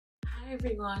Hi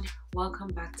everyone, welcome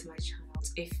back to my channel.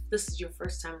 If this is your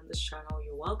first time on this channel,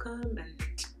 you're welcome, and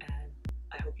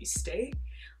I hope you stay,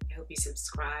 I hope you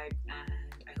subscribe, and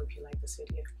I hope you like this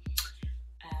video.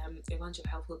 A bunch of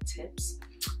helpful tips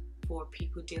for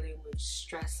people dealing with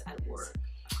stress at work.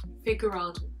 Figure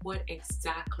out what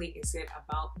exactly is it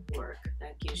about work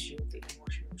that gives you the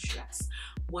emotional stress.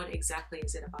 What exactly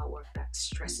is it about work that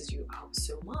stresses you out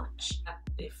so much?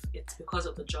 If it's because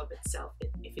of the job itself,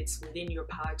 if it's within your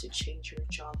power to change your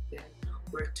job, then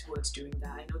work towards doing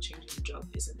that. I know changing the job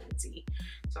isn't easy,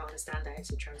 so I understand that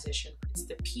it's a transition. It's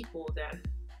the people that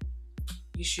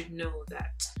you should know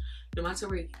that no matter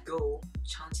where you go,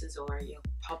 chances are you're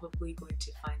probably going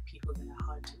to find people that are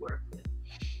hard to work with.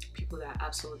 People that are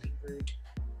absolutely rude,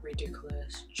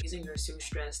 ridiculous. Reason you're so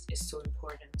stressed is so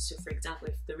important. So for example,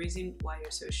 if the reason why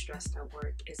you're so stressed at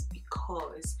work is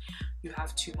because you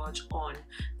have too much on,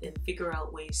 then figure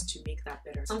out ways to make that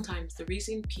better. Sometimes the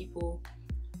reason people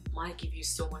might give you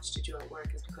so much to do at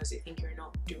work is because they think you're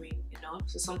not doing enough.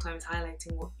 So sometimes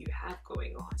highlighting what you have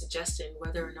going on, suggesting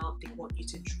whether or not they want you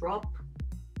to drop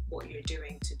what you're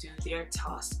doing to do their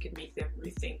task, can make them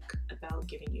rethink about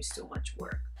giving you so much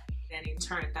work. And in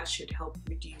turn, that should help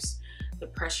reduce the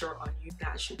pressure on you.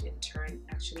 That should in turn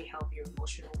actually help your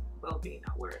emotional well-being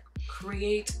at work.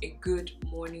 Create a good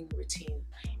morning routine.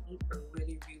 Need a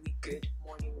really good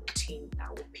morning routine that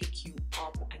will pick you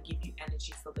up and give you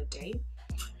energy for the day.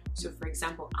 So for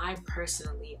example, I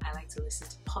like to listen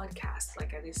to podcasts.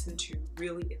 Like I listen to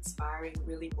really inspiring,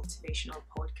 really motivational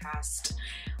podcasts.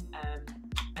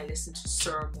 I listen to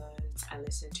sermons. I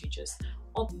listen to just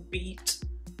upbeat,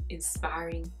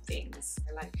 inspiring things.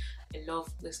 I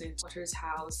love listening to Potter's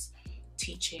House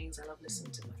teachings. I love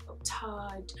listening to my friend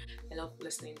Todd. I love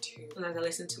listening to, sometimes I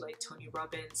listen to like Tony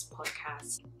Robbins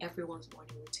podcasts. Everyone's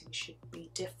morning routine should be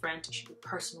different. It should be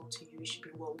personal to you. It should be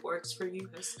what works for you.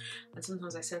 And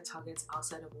sometimes I set targets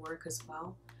outside of work as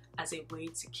well, as a way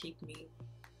to keep me,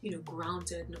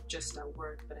 grounded, not just at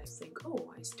work, but I think,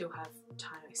 oh, I still have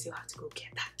time, I still have to go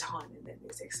get that done, and then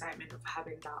there's the excitement of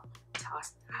having that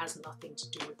task that has nothing to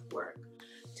do with work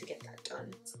to get that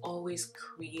done. Always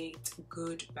create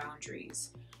good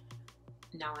boundaries.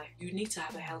 Now, you need to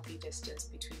have a healthy distance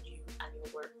between you and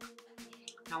your work.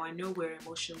 Now, I know we're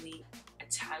emotionally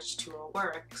attached to our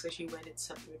work, especially when it's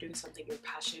something you're doing, something you're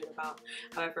passionate about.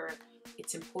 However,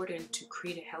 it's important to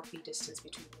create a healthy distance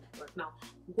between you and work. Now,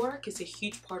 work is a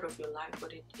huge part of your life,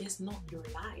 but it is not your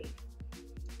life.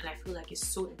 And I feel like it's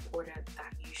so important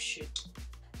that you should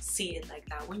see it like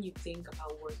that. When you think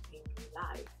about work being your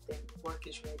life, then work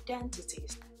is your identity.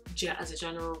 As a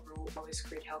general rule, always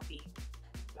create healthy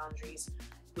boundaries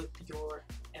with your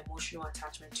emotional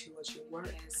attachment towards your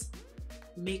work. Is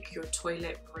make your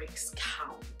toilet breaks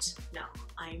count. Now,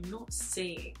 I'm not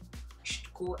saying you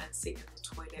should go and sit in the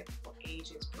toilet for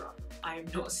ages, bro. I'm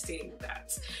not saying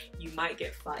that. You might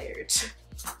get fired,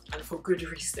 and for good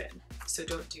reason. So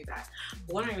don't do that.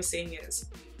 What I'm saying is,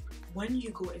 when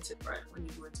you go into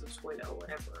the toilet or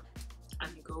whatever,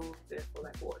 and you go there for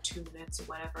like 2 minutes or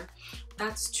whatever,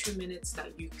 that's 2 minutes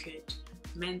that you could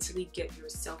mentally get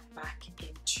yourself back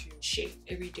into shape.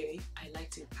 Every day, I like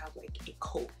to have like a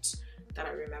quote that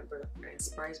I remember that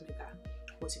inspires me, that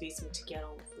motivates me to get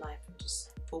on with life and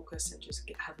just focus and just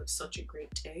have such a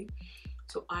great day.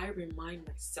 So I remind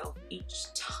myself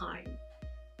each time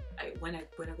when I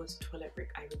go to toilet break,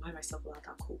 I remind myself about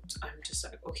that quote. I'm just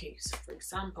like, okay, so for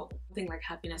example, something like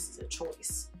happiness is a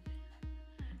choice.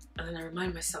 And then I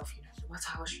remind myself, no matter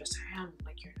how stressed I am,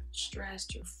 like, you're not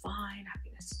stressed, you're fine,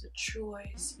 happiness is a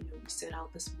choice. You set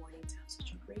out this morning to have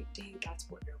such a great day, that's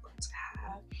what you're going to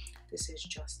have. This is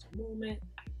just a moment.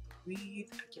 I breathe,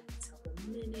 I give myself a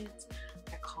minute,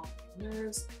 I calm my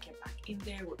nerves, I get back in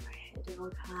there with my head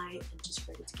held high and just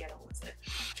ready to get on with it.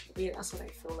 But yeah, that's what I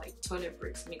feel like. Toilet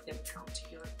breaks, make them count to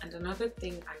you. And another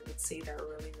thing I would say that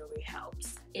really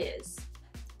helps is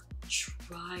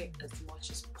try as much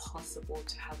as possible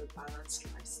to have a balanced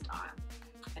lifestyle.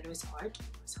 I know it's hard.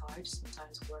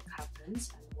 Sometimes work happens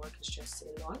and work is just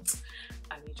a lot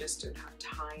and you just don't have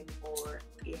time or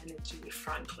the energy,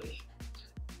 frankly,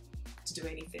 to do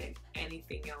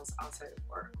anything else outside of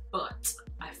work. But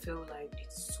I feel like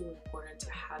it's so important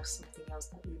to have something else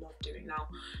that you love doing. Now,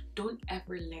 don't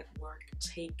ever let work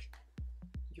take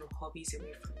your hobbies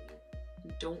away from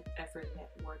you. Don't ever let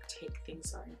work take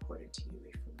things that are important to you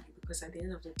away from you, because at the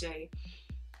end of the day,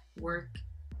 work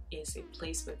is a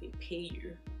place where they pay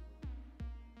you,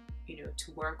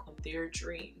 to work on their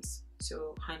dreams.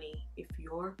 So honey, if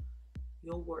your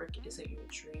work isn't your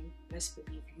dream, best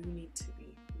believe you need to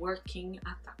be working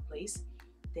at that place,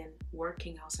 then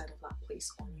working outside of that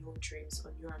place on your dreams,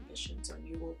 on your ambitions, on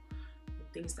your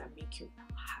things that make you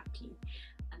happy.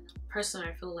 And personally,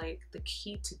 I feel like the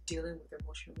key to dealing with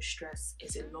emotional stress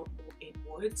is a lot more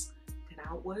inwards than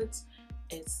outwards.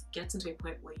 It's getting to a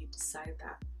point where you decide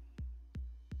that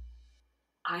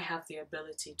I have the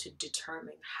ability to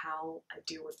determine how I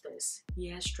deal with this.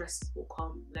 Yeah, stress will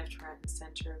come left, right, and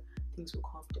center. Things will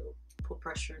come, they'll put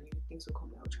pressure on you. Things will come,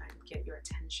 they'll try and get your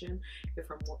attention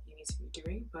from what you need to be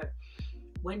doing. But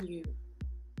when you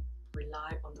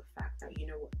rely on the fact that, you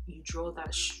know what, you draw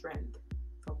that strength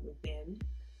from within,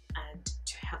 and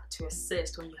to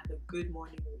assist when you have a good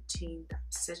morning routine that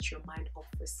sets your mind up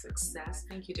for success.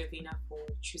 Thank you, Davina, for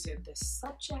choosing this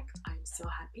subject. I'm so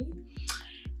happy.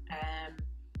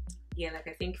 Yeah, like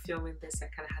I think filming this, I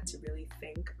kind of had to really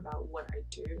think about what I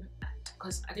do, and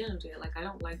because at the end of the day, like I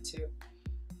don't like to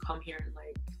come here and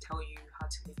like tell you how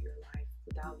to live your life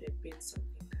without it being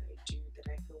something that I do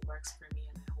that I feel works for me,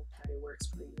 and I hope that it works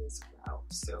for you as well.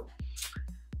 So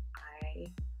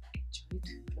I enjoyed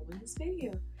filming this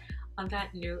video. On that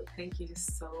note, thank you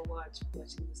so much for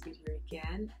watching this video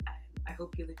again. I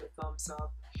hope you leave a thumbs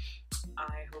up.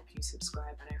 I hope you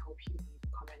subscribe, and I hope you leave a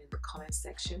comment in the comment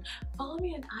section. Follow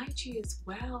me on IG as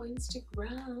well,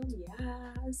 Instagram,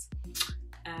 yes.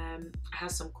 I have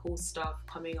some cool stuff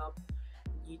coming up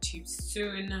on YouTube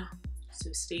soon,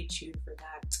 so stay tuned for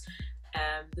that.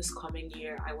 This coming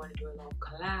year, I want to do a lot of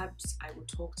collabs. I will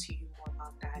talk to you more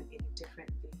about that in a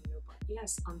different video. But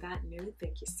yes, on that note,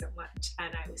 thank you so much,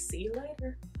 and I will see you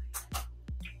later. Bye.